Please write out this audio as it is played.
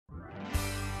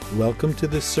Welcome to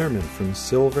this sermon from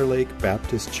Silver Lake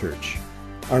Baptist Church.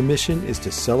 Our mission is to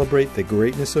celebrate the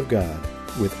greatness of God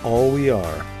with all we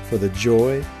are for the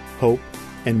joy, hope,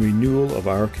 and renewal of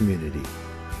our community.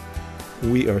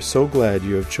 We are so glad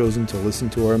you have chosen to listen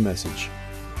to our message.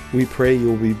 We pray you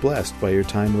will be blessed by your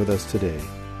time with us today.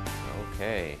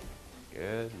 Okay,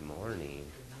 good morning.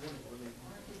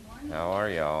 How are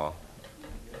y'all?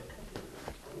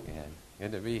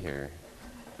 Good to be here.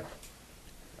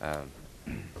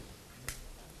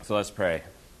 So let's pray.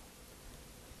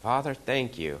 Father,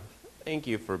 thank you. Thank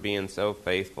you for being so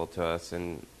faithful to us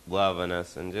and loving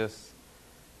us and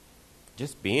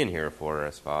just being here for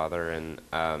us, Father. And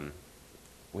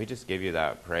we just give you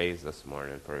that praise this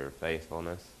morning for your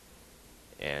faithfulness,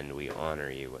 and we honor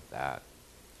you with that.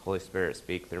 Holy Spirit,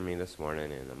 speak through me this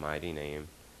morning in the mighty name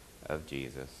of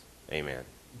Jesus. Amen.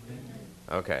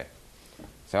 Okay,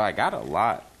 so I got a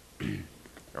lot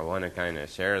I want to kind of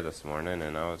share this morning,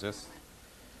 and I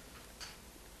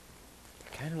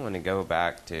kind of want to go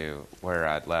back to where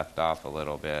I'd left off a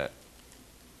little bit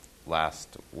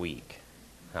last week.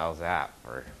 How's that?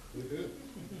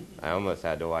 I almost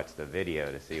had to watch the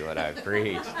video to see what I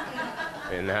preached.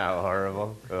 Isn't that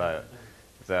horrible? But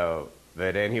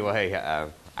anyway,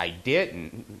 I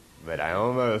didn't, but I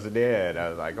almost did. I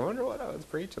was like, I wonder what I was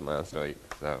preaching last week.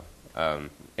 So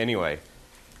anyway,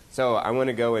 so I want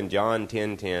to go in John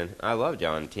 10:10. I love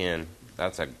John 10.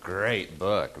 That's a great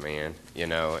book, man.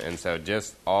 And so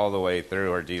just all the way through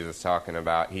where Jesus is talking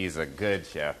about he's a good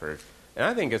shepherd. And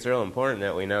I think it's real important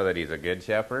that we know that he's a good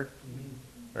shepherd,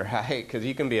 right? Because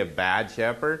you can be a bad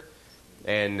shepherd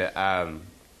and,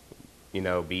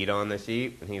 beat on the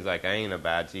sheep. And he's like, I ain't a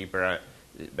bad shepherd.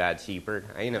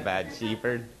 I ain't a bad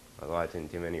shepherd. I was watching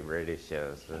too many British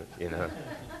shows,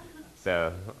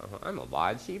 So, I'm a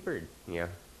bad shepherd. Yeah.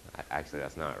 Actually,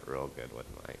 that's not real good with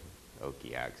my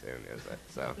Okie accent, is it?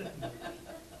 So,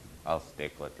 I'll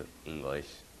stick with the English.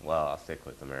 Well, I'll stick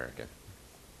with American.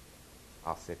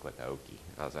 I'll stick with Okie.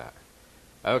 How's that?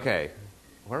 Okay.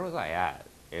 Where was I at?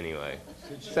 Anyway.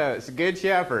 So, it's a good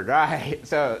shepherd, right?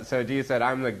 So Jesus said,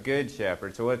 I'm the good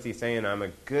shepherd. So, what's he saying? I'm a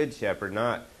good shepherd,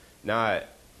 not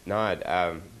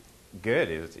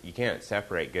good. You can't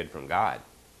separate good from God,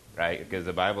 right? Because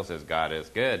the Bible says God is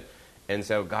good. And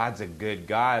so God's a good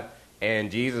God,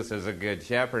 and Jesus is a good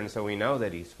shepherd, and so we know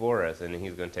that he's for us, and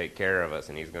he's going to take care of us,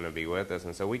 and he's going to be with us,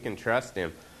 and so we can trust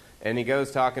him. And he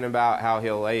goes talking about how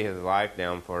he'll lay his life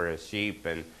down for his sheep,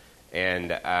 and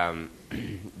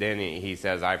then he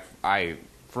says, I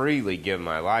freely give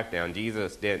my life down.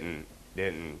 Jesus didn't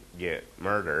get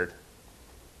murdered.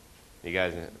 You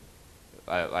guys,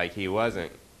 like he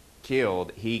wasn't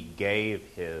killed. He gave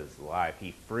his life.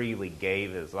 He freely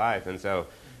gave his life, and so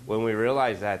when we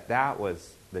realize that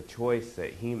was the choice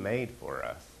that he made for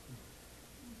us,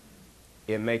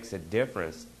 it makes a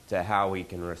difference to how we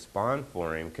can respond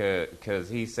for him, because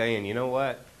he's saying, you know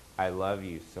what? I love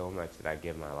you so much that I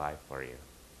give my life for you.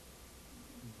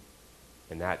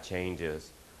 And that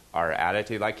changes our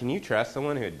attitude. Like, can you trust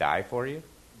someone who would die for you?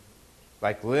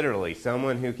 Like, literally,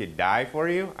 someone who could die for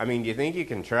you? I mean, do you think you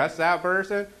can trust that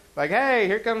person? Like, hey,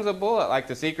 here comes a bullet. Like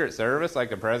the Secret Service, like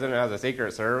the president has a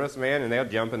Secret Service, man, and they'll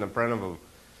jump in front of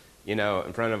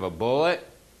a bullet,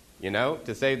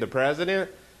 to save the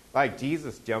president. Like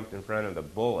Jesus jumped in front of the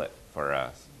bullet for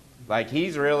us. Like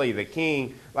he's really the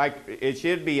king. Like it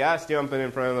should be us jumping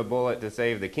in front of the bullet to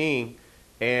save the king,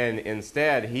 and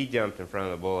instead he jumped in front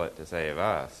of the bullet to save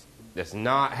us. That's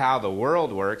not how the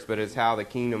world works, but it's how the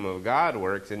kingdom of God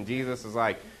works. And Jesus is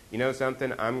like, you know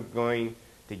something? I'm going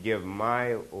to give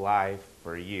my life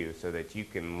for you so that you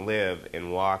can live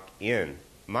and walk in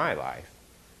my life.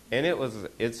 And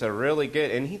it's a really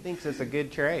good, and he thinks it's a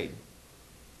good trade.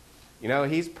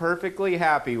 He's perfectly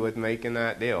happy with making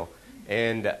that deal.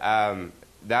 And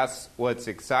that's what's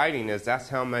exciting, is that's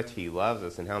how much he loves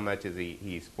us and how much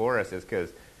he's for us, is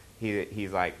because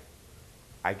he's like,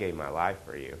 I gave my life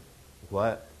for you.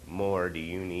 What more do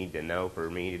you need to know for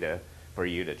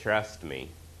you to trust me?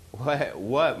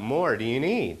 What more do you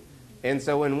need? And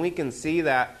so when we can see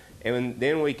that, and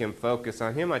then we can focus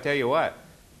on him, I tell you what,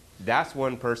 that's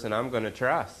one person I'm going to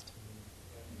trust.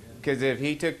 Because if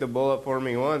he took the bullet for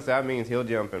me once, that means he'll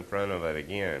jump in front of it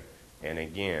again and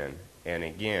again and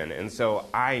again. And so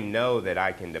I know that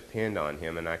I can depend on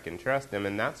him and I can trust him,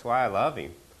 and that's why I love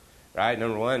him. Right?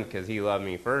 Number one, because he loved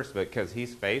me first, but because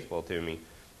he's faithful to me,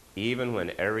 even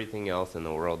when everything else in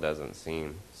the world doesn't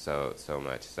seem so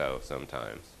much so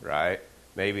sometimes, right?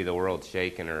 Maybe the world's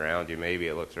shaking around you. Maybe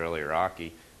it looks really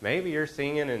rocky. Maybe you're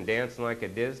singing and dancing like a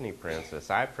Disney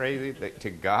princess. I pray to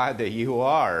God that you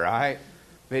are, right?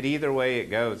 But either way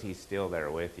it goes, he's still there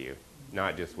with you.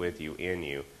 Not just with you, in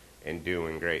you. and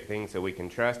doing great things, so we can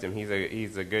trust him.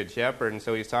 He's a good shepherd, and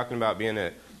so he's talking about being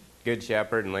a good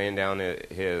shepherd and laying down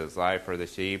his life for the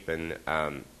sheep. And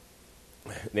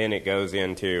then it goes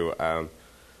into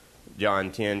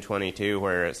John 10:22,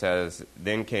 where it says,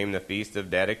 "Then came the feast of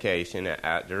dedication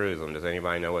at Jerusalem." Does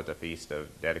anybody know what the feast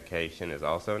of dedication is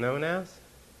also known as?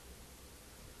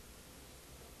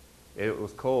 It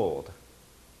was cold.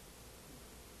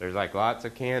 There's like lots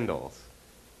of candles.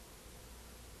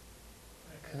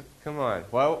 Come on.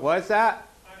 What's that?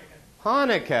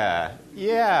 Hanukkah.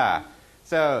 Yeah.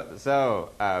 So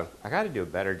I got to do a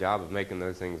better job of making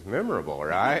those things memorable,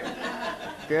 right?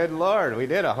 Good Lord. We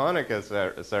did a Hanukkah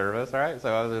service, right?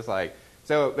 So I was just like,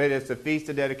 but it's the Feast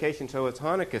of Dedication, so it's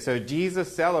Hanukkah. So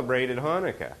Jesus celebrated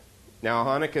Hanukkah. Now,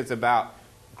 Hanukkah is about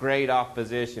great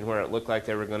opposition where it looked like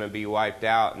they were going to be wiped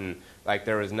out and like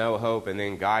there was no hope, and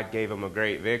then God gave them a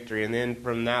great victory, and then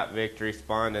from that victory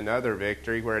spawned another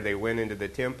victory where they went into the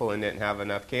temple and didn't have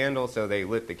enough candles, so they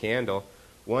lit the candle,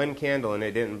 one candle, and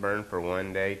it didn't burn for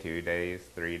 1 day, 2 days,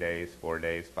 3 days, 4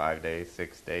 days, 5 days,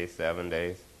 6 days, 7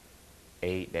 days,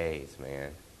 8 days,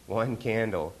 man. One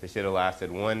candle. It should have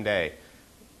lasted 1 day.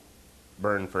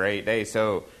 Burned for 8 days.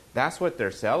 So that's what they're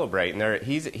celebrating.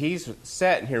 He's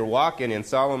sitting here walking in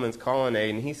Solomon's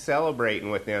colonnade, and he's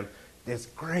celebrating with them this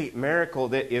great miracle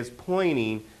that is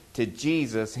pointing to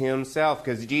Jesus himself,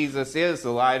 because Jesus is the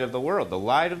light of the world. The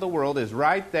light of the world is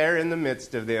right there in the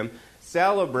midst of them,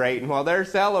 celebrating while they're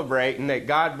celebrating that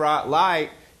God brought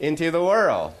light into the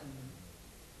world.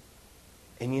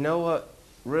 And you know what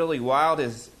really wild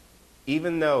is,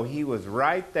 even though he was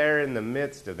right there in the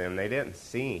midst of them, they didn't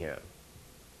see him.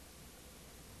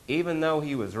 Even though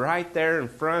he was right there in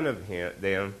front of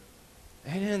them,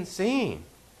 they didn't see him.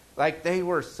 Like they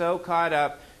were so caught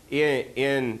up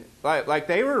in like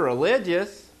they were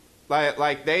religious.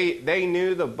 Like they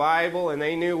knew the Bible and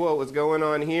they knew what was going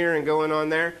on here and going on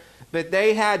there. But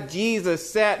they had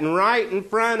Jesus sitting right in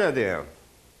front of them.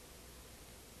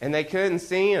 And they couldn't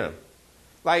see him.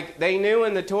 Like they knew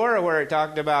in the Torah where it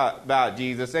talked about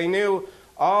Jesus. They knew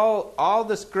all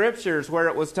the scriptures where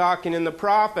it was talking in the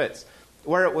prophets,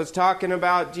 where it was talking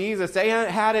about Jesus. They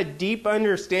had a deep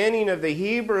understanding of the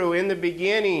Hebrew in the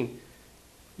beginning.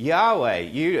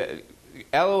 Yahweh,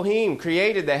 Elohim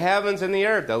created the heavens and the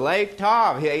earth, the Lake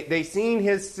Tav. They seen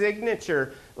his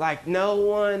signature like no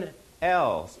one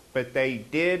else, but they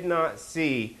did not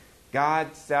see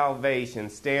God's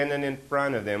salvation standing in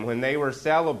front of them when they were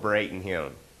celebrating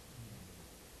him.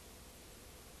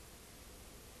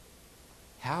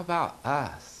 How about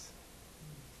us?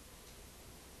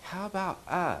 How about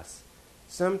us?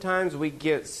 Sometimes we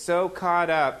get so caught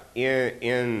up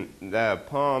in the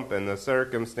pomp and the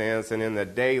circumstance and in the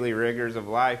daily rigors of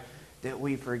life that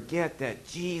we forget that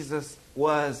Jesus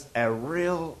was a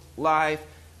real life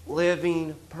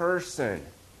living person.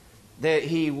 That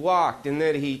he walked and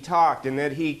that he talked and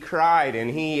that he cried and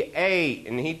he ate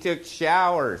and he took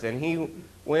showers and he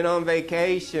went on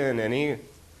vacation and he...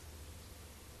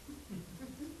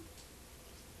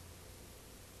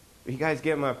 You guys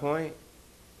get my point?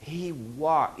 He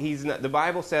walked. He's not, the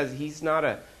Bible says he's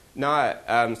not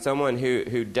someone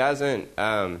who doesn't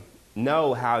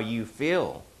know how you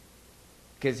feel,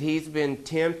 because he's been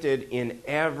tempted in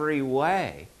every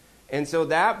way. And so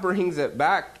that brings it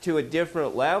back to a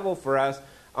different level for us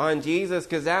on Jesus,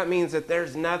 because that means that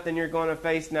there's nothing you're going to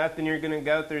face, nothing you're going to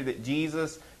go through that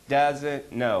Jesus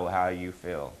doesn't know how you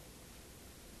feel.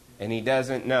 And he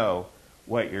doesn't know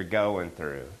what you're going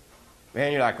through.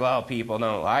 Man, you're like, well, people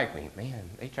don't like me.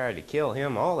 Man, they try to kill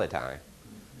him all the time.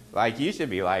 Like, you should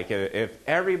be like, if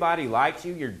everybody likes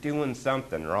you, you're doing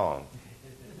something wrong.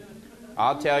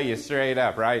 I'll tell you straight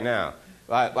up right now.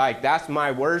 Like that's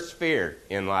my worst fear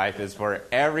in life, is for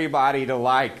everybody to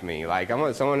like me. Like, I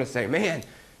want someone to say, man,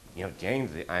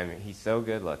 James, he's so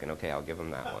good looking. Okay, I'll give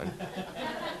him that one.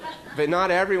 But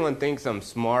not everyone thinks I'm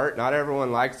smart. Not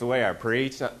everyone likes the way I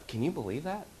preach. Can you believe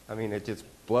that? I mean, it just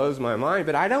blows my mind,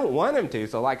 but I don't want him to.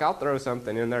 So I'll throw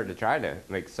something in there to try to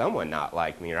make someone not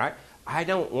like me, right? I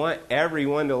don't want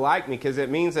everyone to like me, because it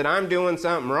means that I'm doing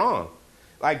something wrong.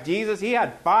 Like Jesus, he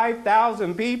had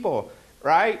 5,000 people,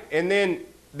 right? And then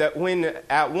when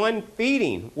at one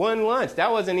feeding, one lunch,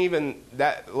 that wasn't even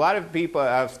that. A lot of people,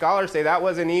 scholars say that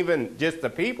wasn't even just the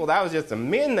people. That was just the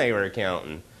men they were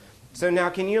counting. So now,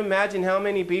 can you imagine how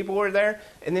many people were there?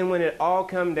 And then when it all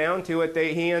come down to it,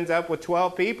 he ends up with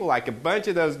 12 people. Like a bunch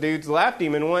of those dudes left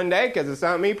him in one day because of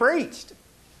something he preached.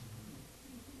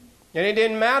 And it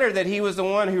didn't matter that he was the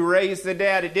one who raised the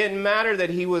dead. It didn't matter that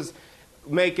he was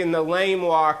making the lame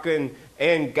walk and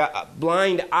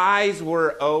blind eyes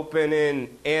were open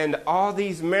and all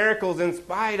these miracles. In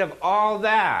spite of all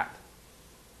that,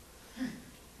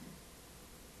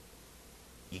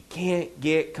 You can't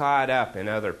get caught up in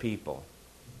other people.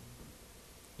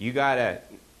 You got to,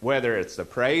 whether it's the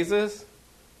praises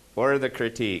or the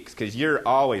critiques, because you're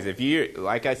always, if you,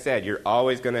 like I said, you're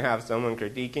always going to have someone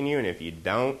critiquing you, and if you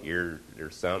don't,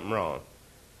 there's something wrong.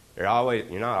 You're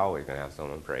not always going to have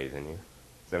someone praising you.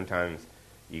 Sometimes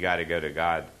you got to go to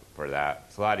God for that.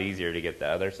 It's a lot easier to get the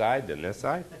other side than this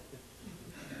side.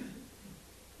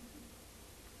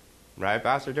 Right,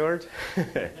 Pastor George?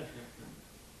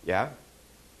 Yeah?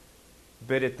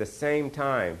 But at the same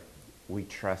time, we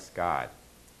trust God.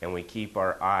 And we keep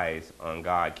our eyes on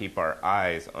God, keep our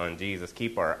eyes on Jesus,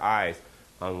 keep our eyes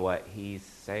on what He's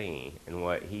saying and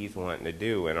what He's wanting to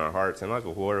do in our hearts and lives.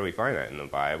 Well, where do we find that? In the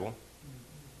Bible.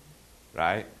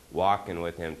 Right? Walking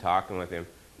with Him, talking with Him.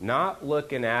 Not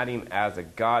looking at Him as a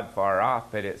God far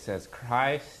off, but it says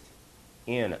Christ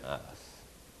in us.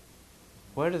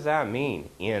 What does that mean,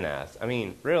 in us? I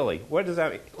mean, really, what does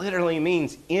that mean? It literally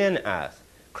means in us.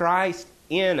 Christ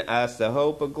in us, the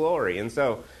hope of glory. And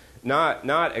so, not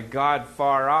a God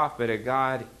far off, but a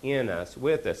God in us,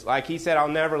 with us. Like He said, I'll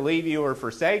never leave you or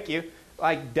forsake you.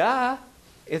 Like, duh,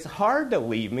 it's hard to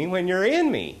leave me when you're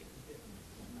in me.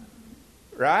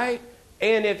 Right?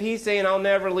 And if He's saying, I'll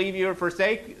never leave you or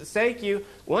forsake you,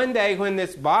 one day when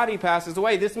this body passes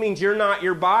away, this means you're not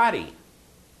your body.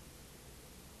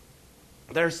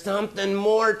 There's something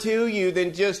more to you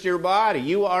than just your body.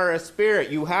 You are a spirit.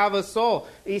 You have a soul.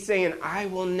 He's saying, I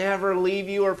will never leave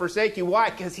you or forsake you. Why?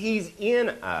 Because He's in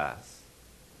us.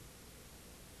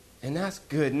 And that's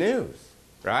good news,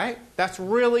 right? That's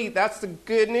the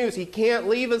good news. He can't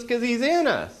leave us because He's in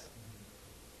us.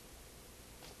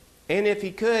 And if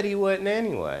He could, He wouldn't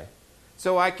anyway.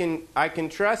 So I can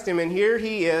trust Him. And here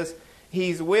He is.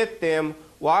 He's with them,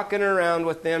 walking around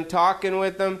with them, talking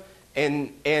with them.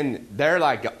 And they're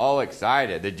like all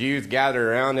excited. The Jews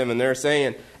gather around Him and they're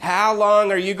saying, how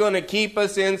long are you going to keep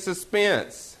us in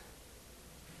suspense?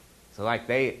 So like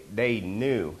they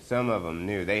knew, some of them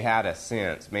knew. They had a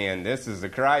sense, man, this is the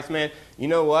Christ, man. You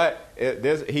know what?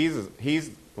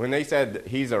 He's when they said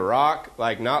He's a rock,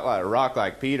 like not like a rock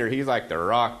like Peter, He's like the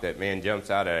rock that, man, jumps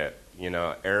out of,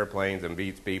 airplanes and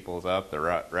beats people's up, the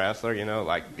wrestler,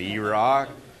 like the Rock.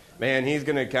 Man, He's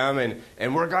going to come and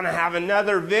we're going to have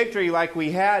another victory like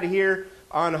we had here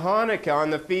on Hanukkah,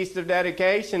 on the Feast of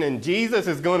Dedication, and Jesus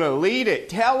is going to lead it.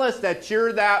 Tell us that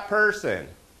you're that person.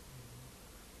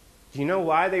 Do you know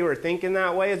why they were thinking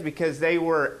that way? Is because they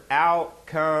were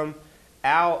outlooking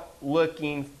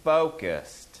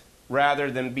focused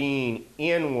rather than being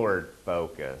inward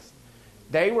focused.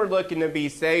 They were looking to be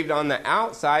saved on the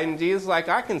outside, and Jesus is like,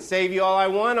 I can save you all I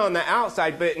want on the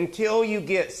outside, but until you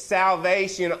get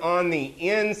salvation on the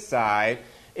inside,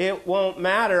 it won't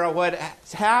matter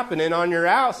what's happening on your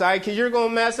outside because you're going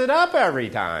to mess it up every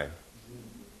time.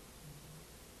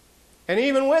 And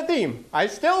even with Him, I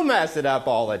still mess it up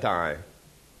all the time.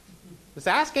 Just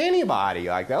ask anybody.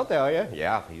 Like, they'll tell you,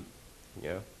 yeah,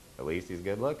 at least he's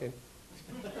good looking.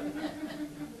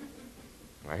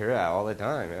 I hear that all the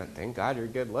time. Thank God you're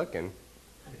good looking.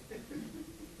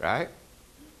 Right?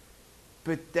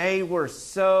 But they were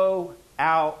so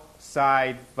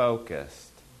outside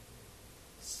focused,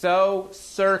 so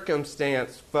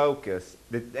circumstance focused,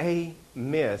 that they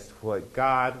missed what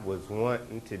God was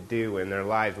wanting to do in their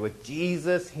lives, with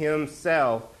Jesus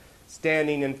Himself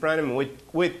standing in front of them,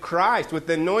 with Christ, with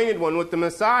the Anointed One, with the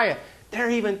Messiah. They're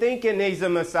even thinking He's a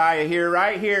Messiah here,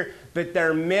 right here, but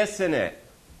they're missing it.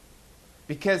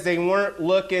 Because they weren't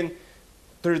looking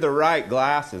through the right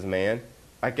glasses, man.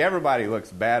 Like, everybody looks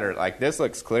better. Like, this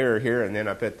looks clearer here, and then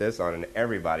I put this on, and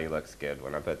everybody looks good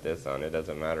when I put this on. It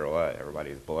doesn't matter what.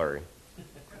 Everybody's blurry.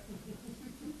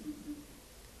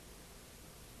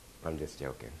 I'm just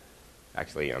joking.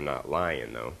 Actually, I'm not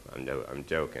lying, though. I'm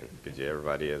joking, because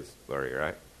everybody is blurry,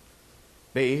 right?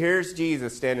 But here's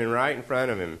Jesus standing right in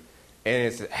front of him, and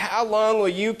it says, how long will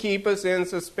you keep us in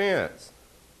suspense?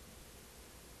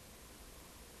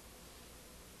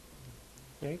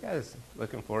 Are you guys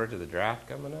looking forward to the draft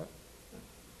coming up?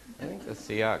 I think the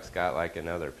Seahawks got like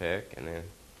another pick, and then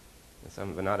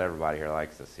but not everybody here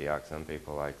likes the Seahawks. Some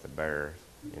people like the Bears,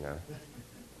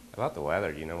 About the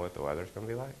weather, do you know what the weather's going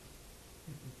to be like?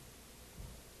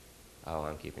 Oh,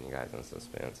 I'm keeping you guys in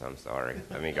suspense. I'm sorry.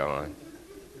 Let me go on.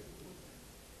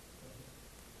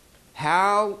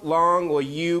 How long will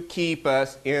you keep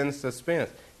us in suspense?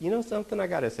 You know something? I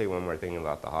got to say one more thing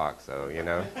about the Hawks, though,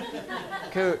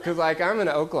 Because, I'm an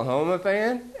Oklahoma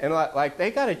fan, and,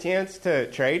 they got a chance to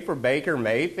trade for Baker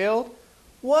Mayfield.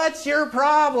 What's your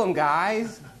problem,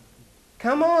 guys?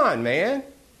 Come on, man.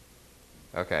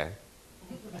 Okay.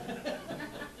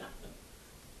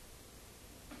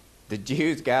 The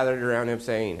Jews gathered around him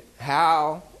saying,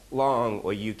 "How long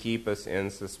will you keep us in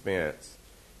suspense?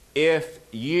 If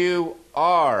you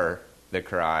are the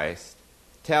Christ,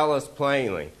 tell us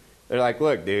plainly." They're like,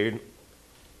 "Look, dude,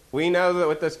 we know that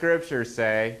what the scriptures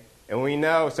say, and we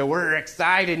know, so we're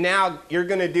excited now. You're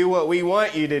going to do what we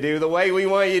want you to do, the way we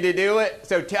want you to do it.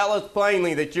 So tell us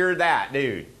plainly that you're that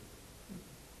dude."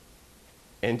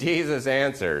 And Jesus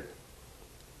answered,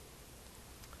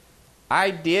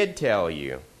 "I did tell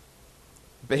you,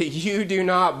 but you do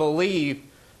not believe.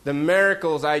 The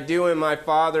miracles I do in my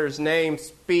Father's name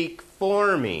speak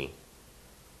for me."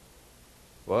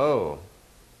 Whoa.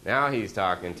 Now he's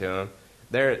talking to them.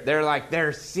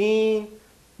 They're seeing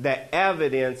the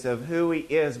evidence of who he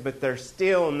is, but they're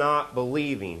still not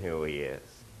believing who he is.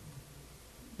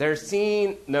 They're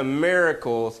seeing the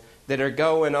miracles that are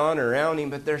going on around him,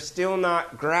 but they're still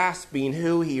not grasping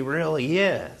who he really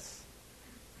is.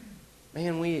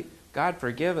 Man, God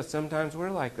forgive us, sometimes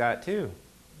we're like that too.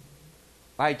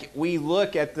 Like, we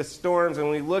look at the storms and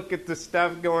we look at the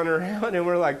stuff going around and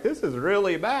we're like, this is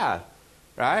really bad,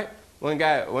 right? One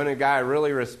guy I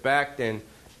really respect and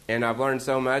I've learned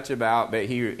so much about, but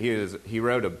he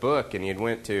wrote a book and he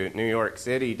went to New York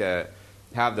City to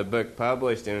have the book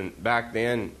published, and back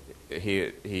then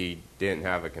he didn't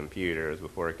have a computer. It was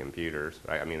before computers,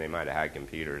 right? I mean, they might have had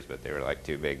computers, but they were like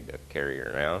too big to carry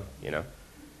around, you know.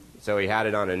 So he had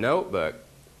it on a notebook,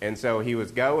 and so he was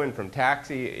going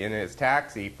in his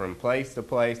taxi from place to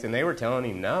place, and they were telling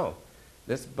him, "No,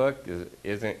 this book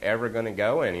isn't ever going to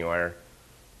go anywhere."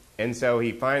 And so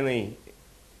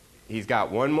he's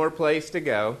got one more place to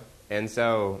go, and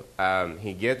so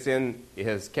he gets in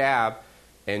his cab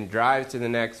and drives to the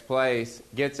next place,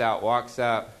 gets out, walks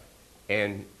up,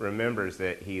 and remembers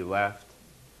that he left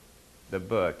the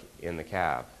book in the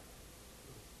cab.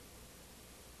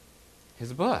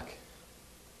 His book.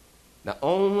 The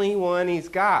only one he's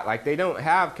got. Like, they don't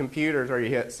have computers where you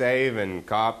hit save and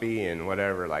copy and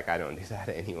whatever. Like, I don't do that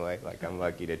anyway. Like, I'm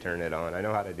lucky to turn it on. I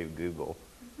know how to do Google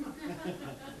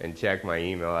and check my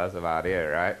email. That's about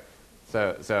it, right?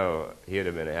 So he would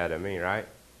have been ahead of me, right?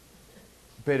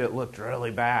 But it looked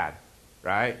really bad,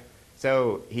 right?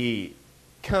 So he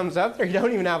comes up there. He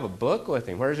don't even have a book with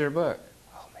him. "Where's your book?"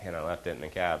 "Oh, man, I left it in the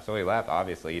cab." So he left.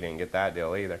 Obviously, he didn't get that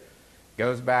deal either.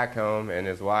 Goes back home, and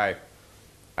his wife,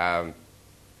 her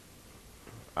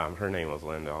name was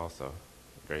Linda also.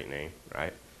 Great name,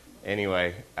 right?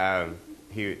 Anyway,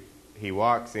 he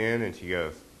walks in, and she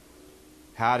goes,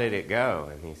 "How did it go?"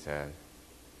 And he said,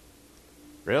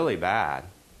 "Really bad."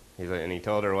 And he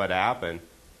told her what happened.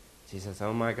 She says,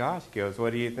 "Oh my gosh." He goes,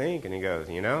 "What do you think?" And he goes,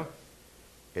 "You know,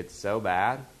 it's so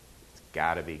bad, it's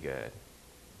got to be good."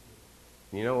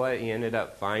 You know what? He ended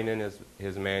up finding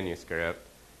his manuscript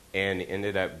and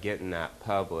ended up getting that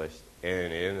published,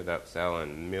 and it ended up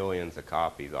selling millions of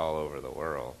copies all over the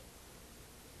world.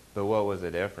 But what was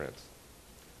the difference?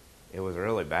 It was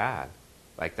really bad.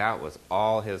 Like, that was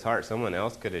all his heart. Someone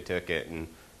else could have took it and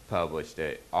published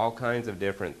it. All kinds of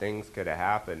different things could have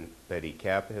happened, but he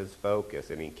kept his focus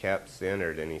and he kept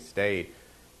centered and he stayed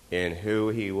in who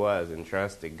he was and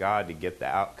trusted God to get the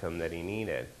outcome that he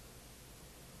needed.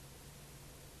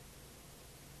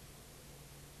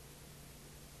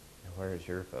 Now, where's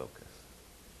your focus?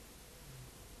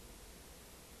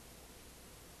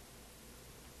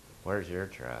 Where's your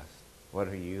trust? What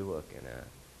are you looking at?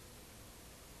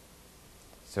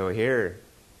 So here,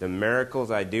 the miracles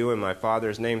I do in my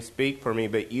Father's name speak for me,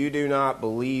 but you do not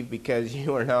believe because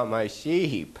you are not my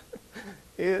sheep.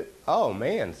 Oh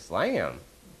man, slam.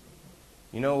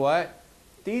 You know what?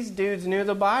 These dudes knew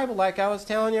the Bible like I was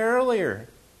telling you earlier.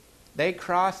 They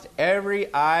crossed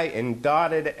every I and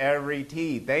dotted every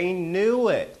T. They knew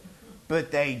it,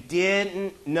 but they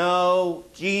didn't know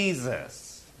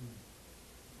Jesus.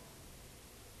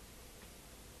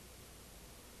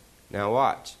 Now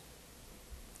watch.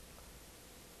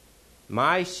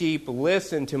 My sheep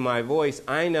listen to my voice.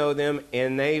 I know them,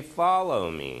 and they follow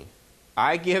me.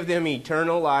 I give them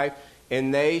eternal life,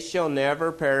 and they shall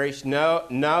never perish.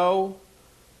 No,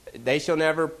 they shall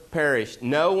never perish.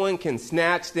 No one can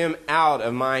snatch them out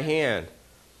of my hand.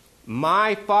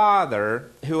 My Father,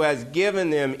 who has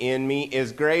given them in me,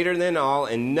 is greater than all,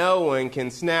 and no one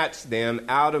can snatch them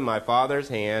out of my Father's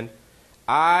hand.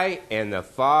 I and the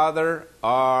Father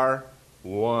are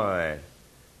one.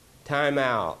 Time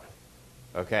out.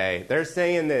 Okay, they're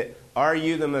saying that, "Are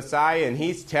you the Messiah?" And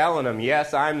he's telling them,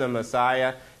 "Yes, I'm the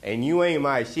Messiah, and you ain't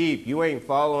my sheep. You ain't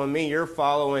following me. You're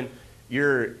following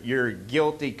your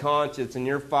guilty conscience, and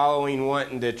you're following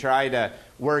wanting to try to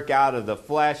work out of the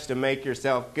flesh to make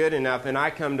yourself good enough, and I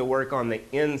come to work on the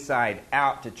inside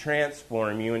out to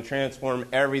transform you and transform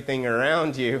everything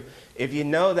around you. If you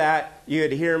know that, you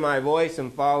would hear my voice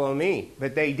and follow me.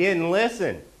 But they didn't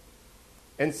listen.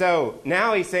 And so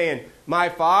now he's saying, my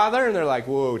Father, and they're like,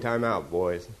 whoa, time out,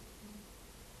 boys.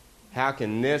 How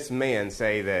can this man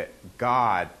say that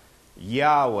God,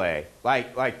 Yahweh,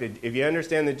 if you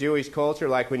understand the Jewish culture,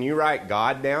 like when you write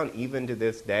God down, even to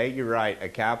this day, you write a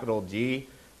capital G,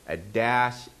 a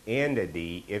dash, and a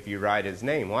D if you write his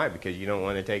name. Why? Because you don't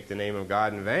want to take the name of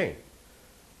God in vain.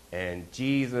 And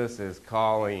Jesus is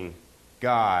calling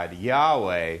God,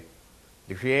 Yahweh,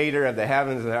 the creator of the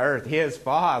heavens and the earth, his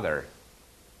Father.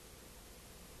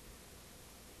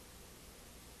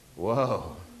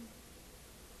 Whoa.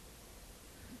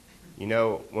 You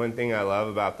know, one thing I love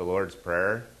about the Lord's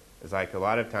Prayer is like a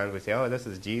lot of times we say, oh, this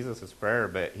is Jesus' prayer,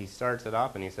 but he starts it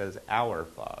off and he says, our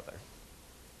Father.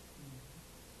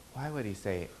 Why would he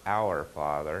say our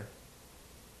Father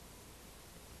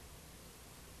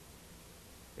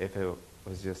if it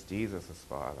was just Jesus'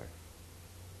 Father?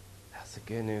 That's the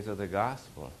good news of the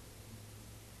gospel.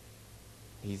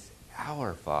 He's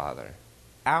our Father.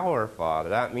 Our Father.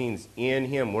 That means in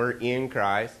him. We're in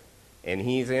Christ, and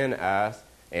he's in us,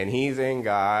 and he's in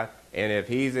God, and if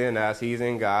he's in us, he's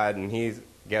in God, and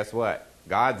guess what?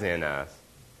 God's in us.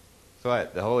 So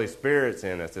what? The Holy Spirit's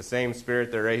in us. The same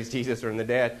Spirit that raised Jesus from the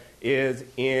dead is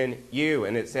in you.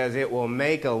 And it says it will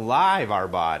make alive our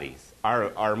bodies,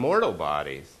 our mortal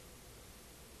bodies.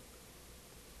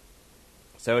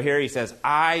 So here he says,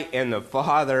 I and the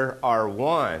Father are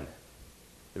one.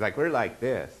 It's like, we're like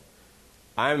this.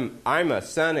 I'm a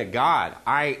son of God.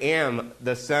 I am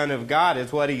the son of God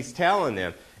is what he's telling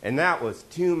them. And that was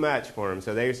too much for him,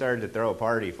 so they started to throw a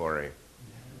party for him.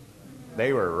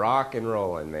 They were rock and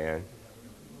rolling, man.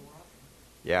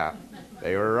 Yeah,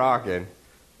 they were rocking.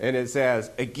 And it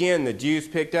says, again, the Jews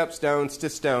picked up stones to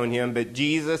stone him, but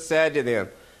Jesus said to them,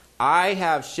 I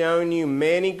have shown you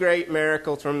many great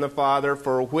miracles from the Father,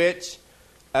 for which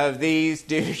of these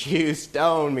do you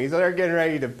stone me? So they're getting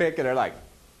ready to pick it. They're like,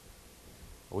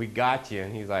 we got you.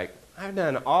 And he's like, I've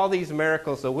done all these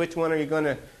miracles, so which one are you going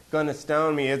to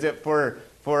stone me? Is it for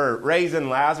raising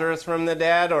Lazarus from the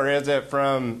dead, or is it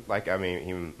from,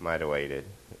 he might have waited.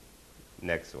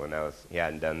 Next one, he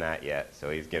hadn't done that yet, so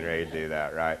he's getting ready to do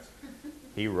that, right?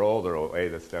 He rolled away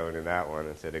the stone in that one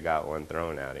instead of got one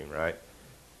thrown at him, right?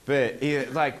 But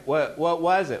what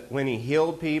was it? When he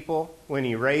healed people, when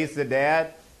he raised the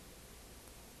dead,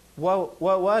 what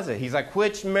was it? He's like,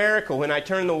 which miracle? When I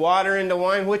turned the water into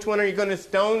wine, which one are you going to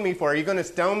stone me for? Are you going to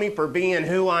stone me for being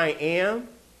who I am?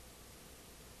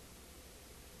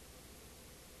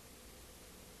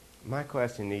 My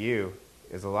question to you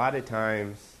is, a lot of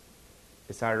times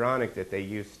it's ironic that they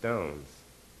use stones.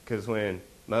 Because when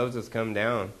Moses come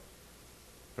down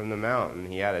from the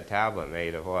mountain, he had a tablet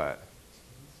made of what?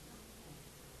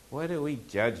 What do we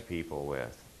judge people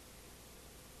with?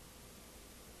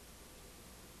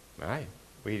 Right?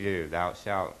 We do. Thou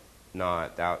shalt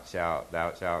not, thou shalt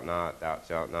not, thou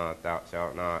shalt not, thou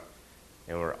shalt not.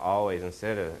 And we're always,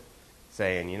 instead of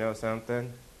saying, you know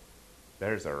something?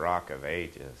 There's a rock of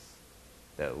ages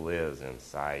that lives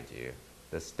inside you.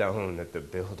 The stone that the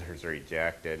builders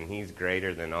rejected, and he's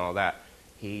greater than all that.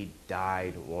 He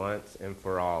died once and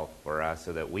for all for us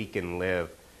so that we can live.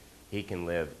 He can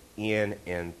live in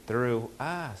and through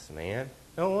us, man.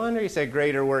 No wonder he said,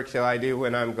 greater work shall I do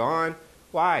when I'm gone.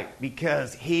 Why?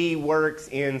 Because he works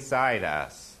inside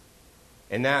us.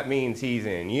 And that means he's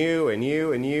in you and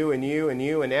you and you and you and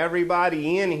you and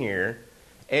everybody in here.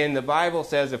 And the Bible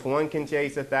says if one can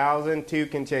chase 1,000, two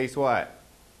can chase what?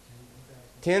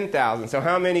 10,000. So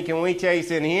how many can we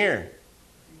chase in here?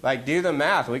 Do the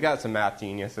math. We got some math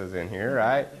geniuses in here,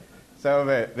 right? So,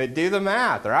 but do the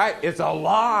math, right? It's a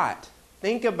lot.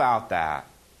 Think about that.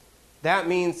 That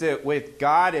means that with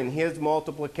God and his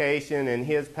multiplication and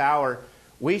his power,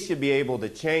 we should be able to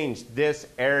change this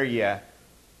area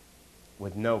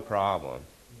with no problem.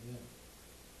 Yeah.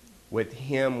 With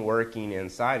him working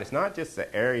inside us. Not just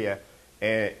the area,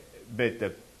 but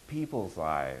the people's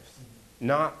lives.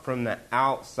 Not from the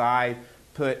outside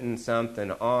putting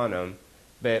something on them,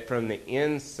 but from the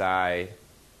inside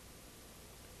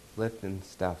lifting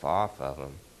stuff off of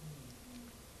them.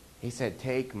 He said,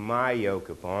 take my yoke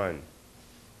upon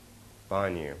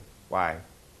you. Why?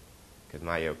 Because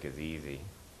my yoke is easy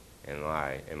and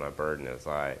light, and my burden is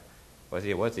light.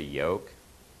 What's a yoke?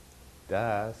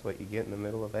 That's what you get in the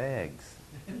middle of eggs.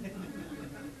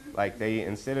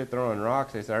 Instead of throwing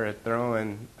rocks, they started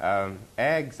throwing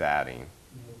eggs at him.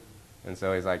 And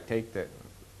so he's like, take that.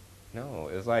 No,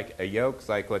 it's like a yoke's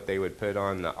like what they would put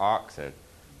on the oxen.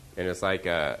 and it's like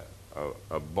a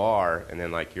bar, and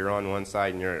then like you're on one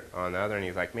side and you're on the other, and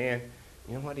he's like, man,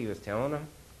 you know what he was telling them?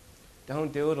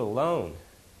 Don't do it alone.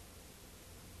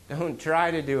 Don't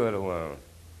try to do it alone.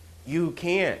 You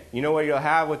can't. You know what you'll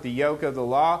have with the yoke of the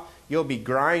law? You'll be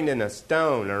grinding a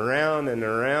stone around and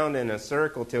around in a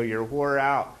circle till you're wore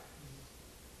out.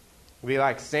 You'll be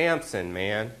like Samson,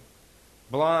 man.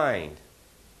 Blind,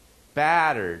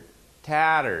 battered,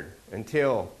 tattered,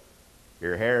 until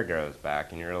your hair grows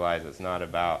back and you realize it's not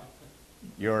about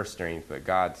your strength but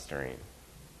God's strength.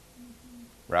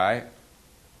 Right?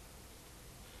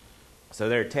 So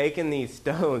they're taking these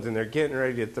stones and they're getting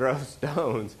ready to throw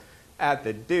stones at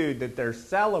the dude that they're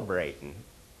celebrating.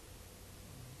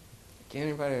 Can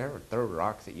anybody ever throw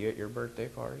rocks at you at your birthday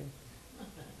party?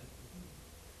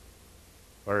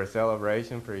 Or a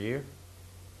celebration for you?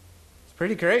 It's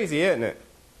pretty crazy, isn't it?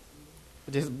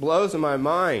 It just blows my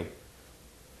mind.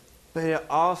 But it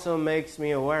also makes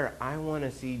me aware, I want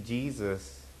to see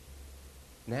Jesus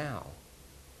now.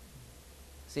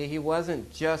 See, he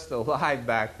wasn't just alive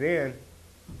back then.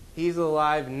 He's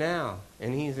alive now.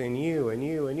 And he's in you and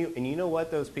you and you. And you know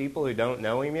what? Those people who don't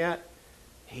know him yet,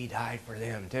 he died for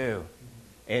them too.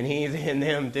 And he's in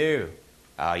them too.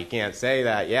 Oh, you can't say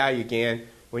that. Yeah, you can.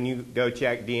 When you go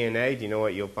check DNA, do you know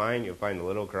what you'll find? You'll find a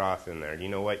little cross in there. Do you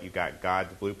know what? You got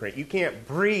God's blueprint. You can't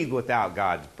breathe without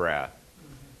God's breath.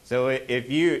 So if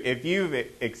you've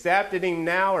accepted him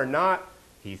now or not,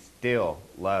 he still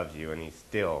loves you and he's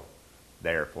still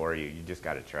there for you. You just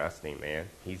got to trust him, man.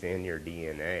 He's in your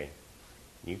DNA.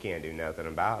 You can't do nothing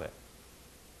about it.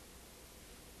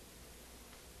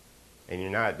 And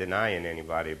you're not denying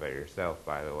anybody but yourself,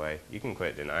 by the way. You can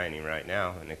quit denying him right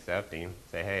now and accept him.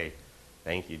 Say, hey,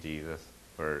 thank you, Jesus,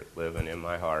 for living in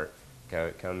my heart.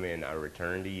 Come in, I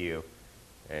return to you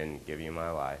and give you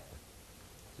my life.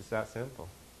 Just that simple.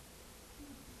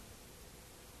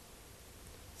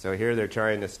 So here they're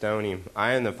trying to stone him.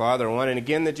 I and the Father one. And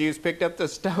again the Jews picked up the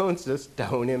stones to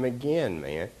stone him again,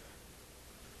 man.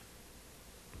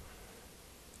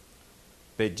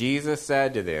 But Jesus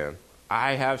said to them,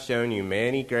 I have shown you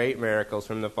many great miracles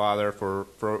from the Father.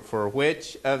 For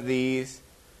which of these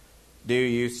do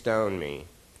you stone me?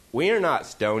 We are not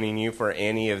stoning you for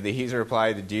any of these,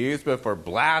 replied the Jews, but for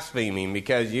blaspheming,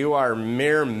 because you are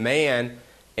mere man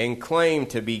and claim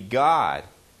to be God.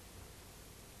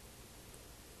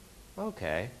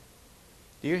 Okay.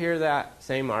 Do you hear that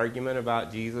same argument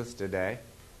about Jesus today?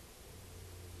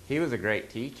 He was a great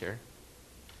teacher.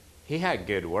 He had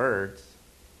good words.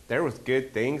 There was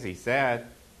good things he said,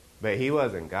 but he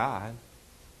wasn't God.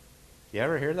 You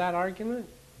ever hear that argument?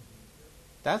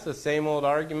 That's the same old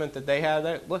argument that they had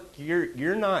there. Look,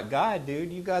 you're not God,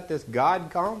 dude. You got this God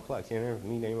complex. You ever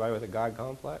meet anybody with a God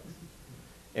complex?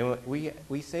 And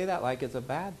we say that like it's a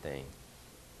bad thing.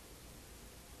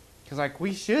 Because, like,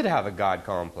 we should have a God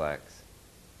complex.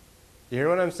 You hear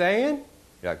what I'm saying?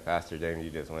 You're like, Pastor James, you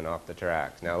just went off the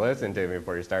tracks. Now listen to me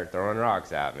before you start throwing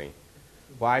rocks at me.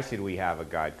 Why should we have a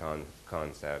God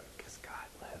concept? Because God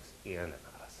lives in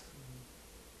us.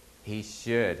 He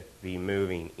should be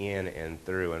moving in and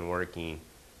through and working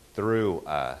through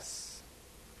us.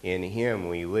 In him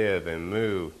we live and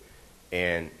move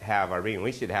and have our being.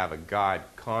 We should have a God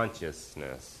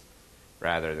consciousness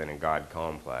rather than a God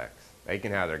complex. They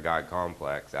can have their God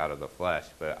complex out of the flesh,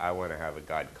 but I want to have a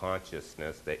God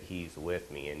consciousness that he's with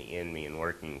me and in me and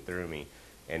working through me,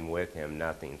 and with him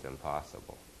nothing's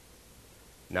impossible.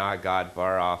 Not God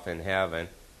far off in heaven.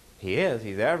 He is.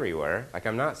 He's everywhere. Like,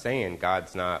 I'm not saying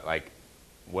God's not, like,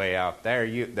 way out there.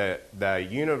 The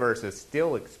universe is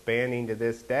still expanding to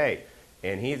this day,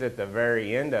 and he's at the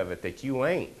very end of it that you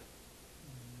ain't.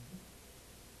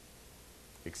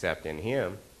 Except in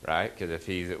him. Right? Because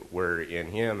if we're in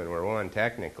him and we're one,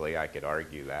 technically I could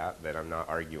argue that, but I'm not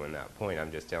arguing that point.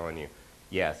 I'm just telling you,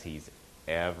 yes, he's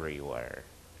everywhere.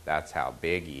 That's how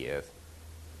big he is.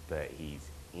 But he's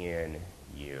in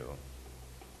you.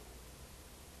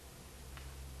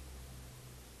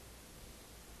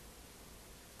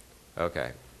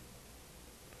 Okay.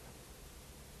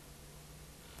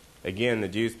 Again, the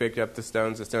Jews picked up the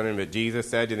stones to stone him, but Jesus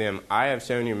said to them, I have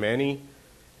shown you many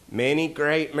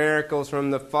great miracles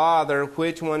from the Father.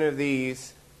 Which one of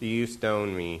these do you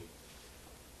stone me?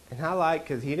 And I like,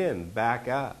 because he didn't back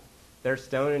up. They're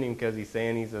stoning him because he's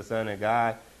saying he's the Son of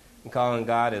God and calling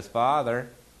God his Father.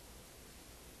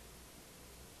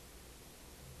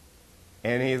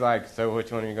 And he's like, so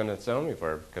which one are you going to stone me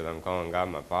for? Because I'm calling God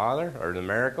my Father? Or the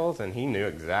miracles? And he knew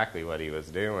exactly what he was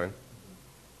doing.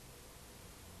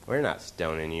 We're not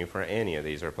stoning you for any of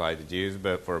these, replied the Jews,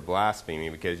 but for blasphemy,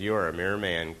 because you are a mere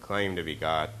man, claim to be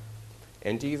God.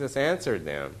 And Jesus answered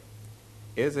them,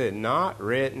 Is it not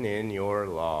written in your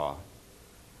law?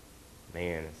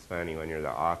 Man, it's funny when you're the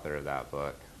author of that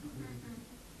book.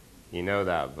 You know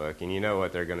that book, and you know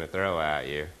what they're going to throw at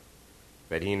you.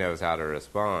 But he knows how to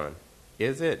respond.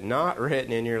 Is it not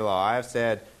written in your law? I have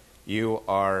said you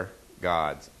are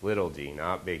gods. Little g,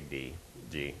 not big D.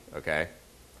 G, okay?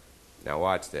 Now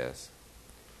watch this.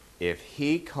 If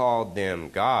he called them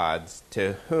gods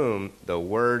to whom the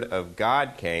word of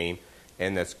God came,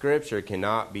 and the scripture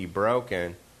cannot be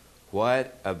broken,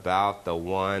 what about the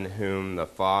one whom the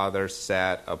Father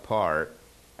set apart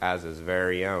as his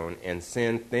very own and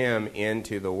sent them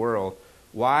into the world?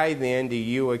 Why then do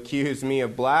you accuse me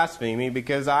of blasphemy?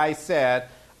 Because I said,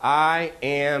 I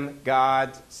am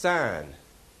God's son.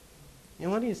 You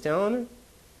know what he's telling them?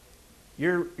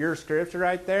 Your scripture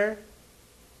right there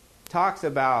talks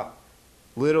about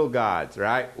little gods,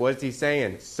 right? What's he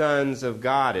saying? Sons of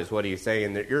God is what he's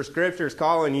saying. That your scripture is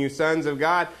calling you sons of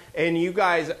God, and you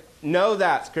guys know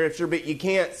that scripture, but you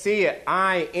can't see it.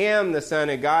 I am the Son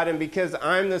of God, and because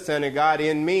I'm the Son of God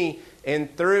in me,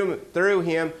 and through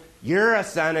him, you're a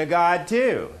son of God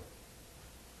too.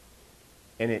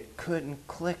 And it couldn't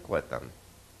click with them.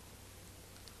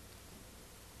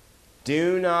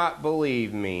 Do not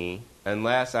believe me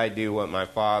unless I do what my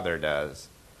Father does.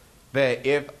 But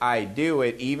if I do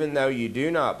it, even though you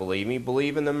do not believe me,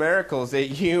 believe in the miracles, that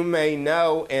you may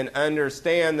know and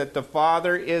understand that the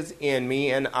Father is in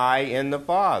me and I in the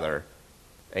Father.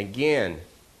 Again,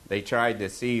 they tried to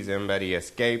seize him, but he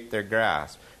escaped their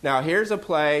grasp. Now, here's a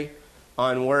play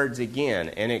on words again,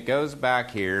 and it goes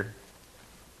back here.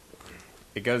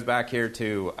 It goes back here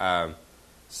to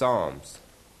Psalms.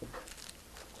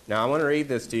 Now, I want to read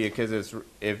this to you because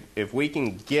if we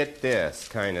can get this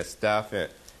kind of stuff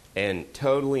and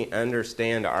totally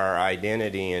understand our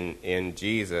identity in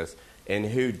Jesus and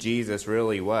who Jesus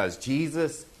really was.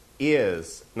 Jesus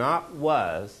is, not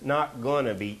was, not going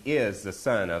to be, is the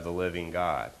Son of the living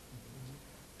God.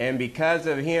 And because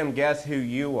of him, guess who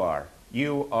you are?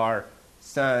 You are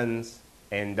sons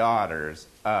and daughters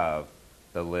of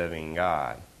the living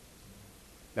God.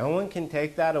 No one can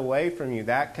take that away from you.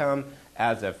 That come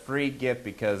as a free gift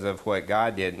because of what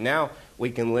God did. Now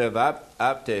we can live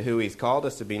up to who he's called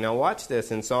us to be. Now watch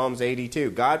this in Psalms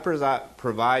 82. God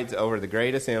provides over the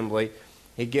great assembly.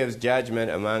 He gives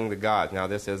judgment among the gods. Now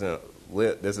this is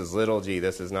little g.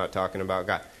 This is not talking about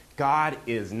God. God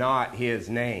is not his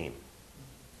name.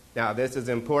 Now this is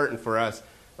important for us.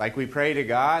 Like we pray to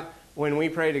God. When we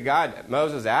pray to God,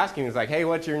 Moses asked him, he's like, hey,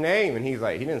 what's your name? And he's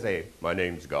like, he didn't say, my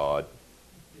name's God.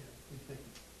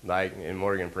 Like in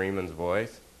Morgan Freeman's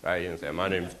voice, right? He didn't say, my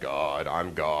name's God,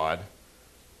 I'm God.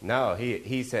 No,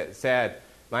 he said,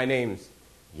 my name's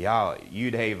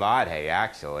Yud-He-Vad-He,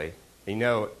 actually. You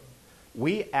know,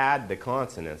 we add the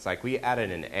consonants. Like we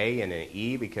added an A and an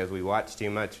E because we watched too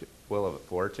much Wheel of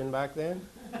Fortune back then.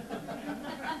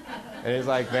 And it's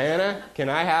like, Vanna, can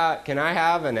I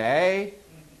have an A?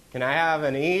 Can I have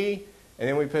an E? And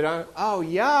then we put on, oh,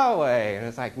 Yahweh. And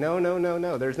it's like,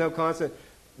 no. There's no consonant.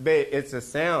 But it's a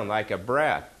sound, like a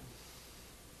breath.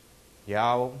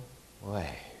 Yahweh.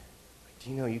 Do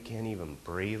you know you can't even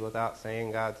breathe without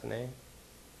saying God's name?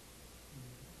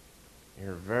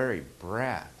 Your very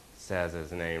breath says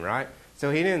his name, right? So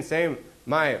he didn't say,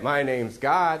 my name's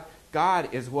God.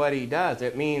 God is what he does.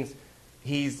 It means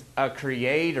he's a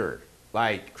creator,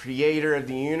 like creator of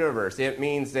the universe. It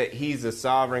means that he's a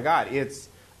sovereign God. It's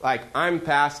like, I'm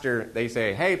pastor. They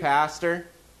say, hey, pastor.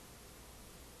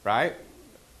 Right?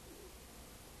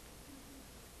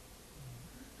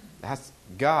 That's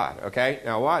God, okay?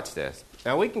 Now watch this.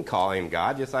 Now we can call him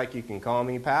God just like you can call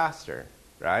me pastor,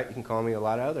 right? You can call me a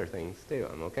lot of other things too.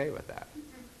 I'm okay with that.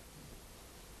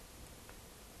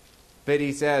 But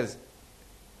he says,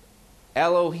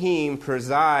 Elohim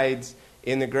presides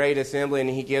in the great assembly and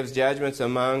he gives judgments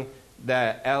among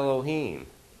the Elohim.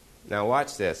 Now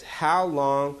watch this. How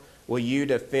long will you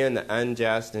defend the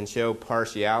unjust and show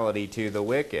partiality to the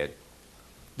wicked?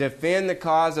 Defend the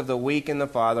cause of the weak and the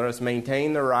fatherless,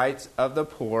 maintain the rights of the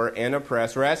poor and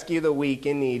oppressed, rescue the weak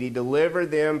and needy, deliver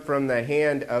them from the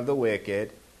hand of the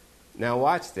wicked. Now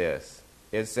watch this.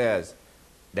 It says,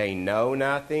 they know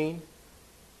nothing,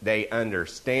 they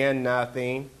understand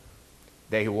nothing,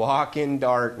 they walk in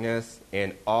darkness,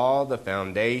 and all the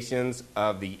foundations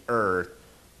of the earth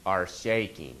are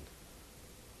shaking.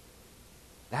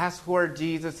 That's where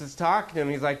Jesus is talking to him.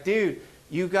 He's like, dude,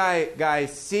 you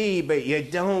guys see, but you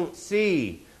don't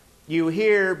see. You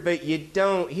hear, but you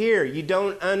don't hear. You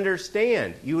don't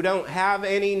understand. You don't have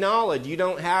any knowledge. You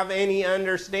don't have any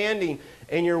understanding.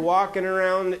 And you're walking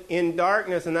around in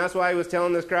darkness. And that's why he was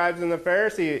telling the scribes and the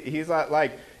Pharisees, he's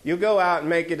like, You go out and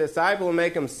make a disciple and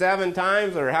make them 7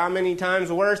 times or how many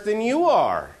times worse than you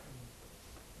are.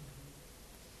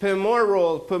 Put more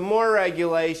rules, put more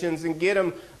regulations, and get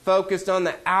them focused on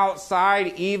the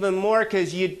outside even more,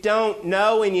 because you don't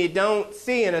know and you don't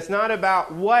see. And it's not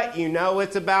about what you know,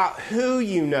 it's about who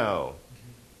you know.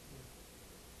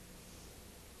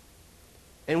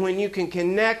 And when you can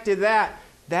connect to that,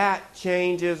 that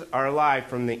changes our life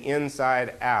from the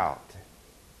inside out.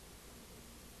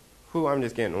 Whew, I'm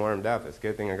just getting warmed up. It's a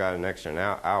good thing I got an extra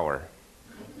hour.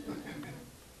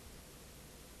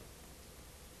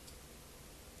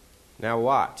 Now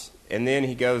watch. And then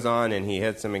he goes on and he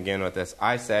hits them again with this.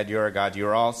 I said, you are God. You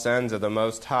are all sons of the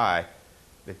Most High.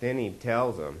 But then he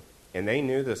tells them, and they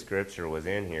knew the scripture was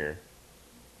in here,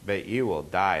 but you will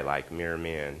die like mere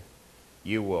men.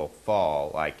 You will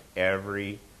fall like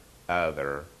every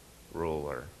other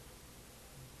ruler.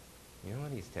 You know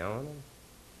what he's telling them?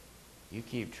 You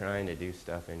keep trying to do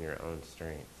stuff in your own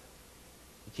strength.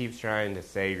 You keep trying to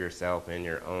save yourself in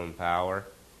your own power,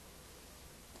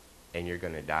 and you're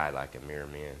going to die like a mere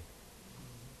man.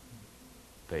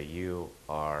 But you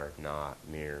are not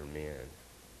mere men.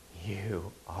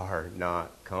 You are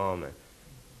not common.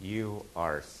 You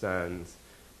are sons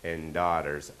and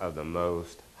daughters of the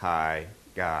Most High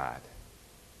God.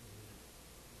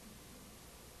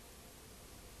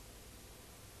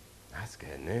 That's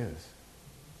good news.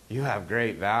 You have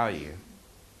great value.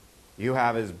 You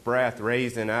have his breath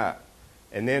raising up.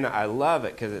 And then I love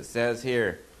it because it says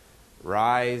here,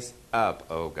 rise up,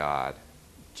 O God.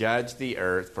 Judge the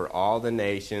earth, for all the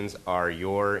nations are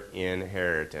your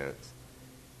inheritance.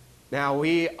 Now,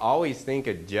 we always think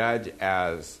of judge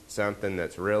as something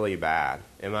that's really bad.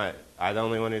 Am I the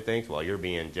only one who thinks, well, you're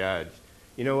being judged?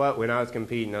 You know what? When I was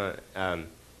competing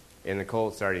in the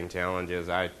colt starting challenges,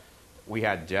 we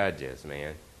had judges,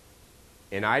 man.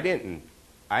 And I didn't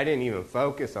even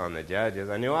focus on the judges.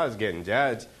 I knew I was getting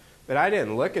judged, but I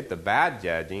didn't look at the bad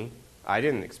judging. I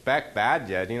didn't expect bad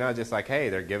judging. I was just like, hey,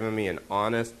 they're giving me an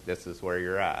honest, this is where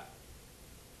you're at.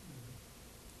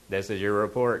 This is your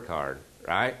report card,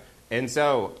 right? And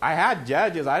so I had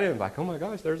judges. I didn't like, oh my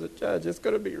gosh, there's a judge. It's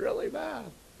going to be really bad.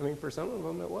 I mean, for some of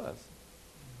them it was.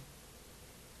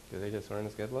 Because they just weren't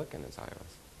as good looking as I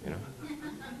was, you know.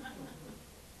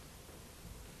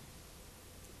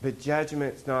 But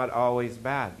judgment's not always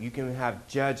bad. You can have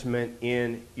judgment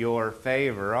in your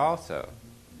favor also,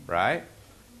 right?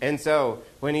 And so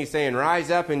when he's saying,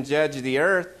 rise up and judge the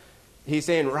earth, he's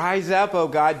saying, rise up, O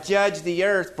God, judge the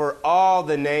earth, for all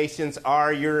the nations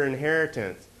are your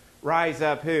inheritance. Rise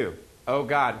up who? Oh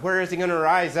God. Where is he going to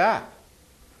rise up?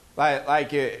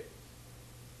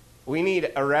 We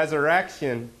need a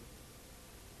resurrection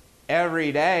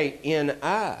every day in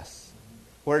us,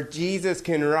 where Jesus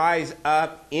can rise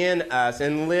up in us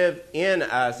and live in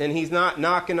us. And he's not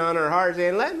knocking on our heart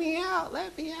saying, let me out,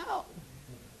 let me out.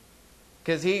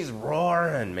 Because he's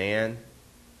roaring, man.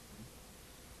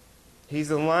 He's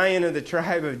the Lion of the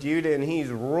tribe of Judah, and he's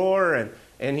roaring.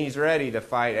 And he's ready to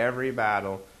fight every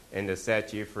battle and to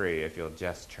set you free if you'll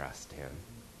just trust him.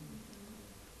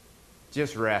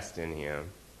 Just rest in him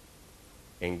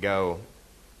and go,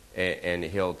 and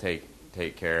he'll take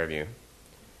care of you.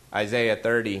 Isaiah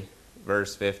 30,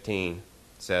 verse 15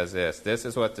 says this. This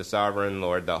is what the sovereign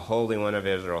Lord, the Holy One of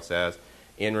Israel, says.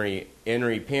 In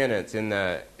repentance, in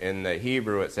the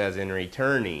Hebrew it says, in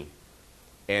returning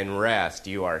and rest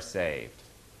you are saved.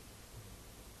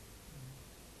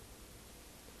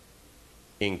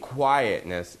 In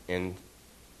quietness and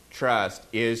trust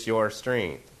is your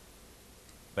strength.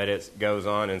 But it goes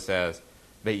on and says,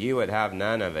 but you would have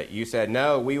none of it. You said,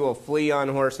 no, we will flee on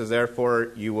horses,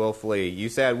 therefore you will flee. You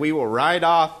said, we will ride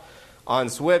off on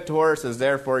swift horses,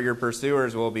 therefore your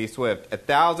pursuers will be swift.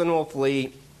 1,000 will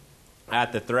flee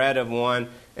at the threat of one,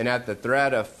 and at the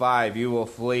threat of 5 you will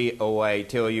flee away,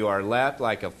 till you are left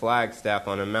like a flagstaff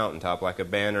on a mountaintop, like a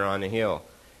banner on a hill.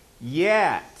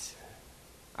 Yet,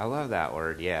 I love that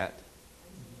word, yet.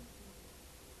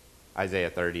 Isaiah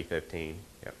 30:15.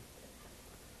 Yep.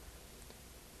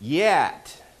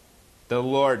 Yet, the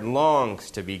Lord longs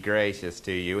to be gracious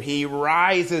to you. He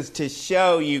rises to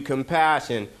show you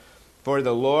compassion, for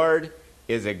the Lord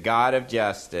is a God of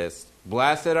justice.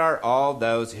 Blessed are all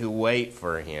those who wait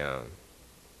for him.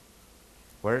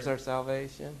 Where's our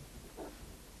salvation?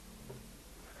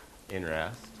 In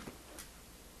rest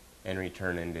and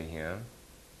returning to him,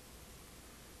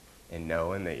 and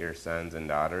knowing that you're sons and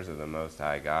daughters of the Most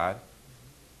High God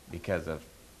because of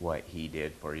what he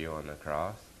did for you on the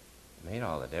cross. It made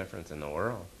all the difference in the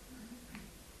world.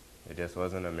 It just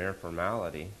wasn't a mere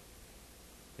formality.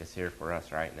 It's here for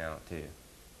us right now too.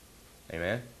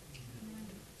 Amen?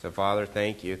 So, Father,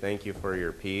 thank you. Thank you for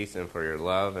your peace and for your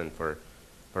love and for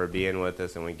being with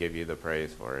us, and we give you the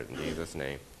praise for it. In Jesus'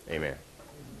 name, amen.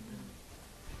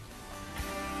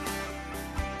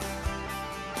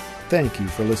 Thank you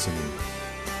for listening.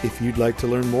 If you'd like to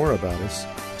learn more about us,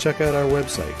 check out our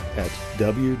website at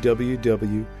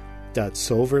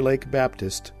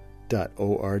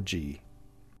www.silverlakebaptist.org.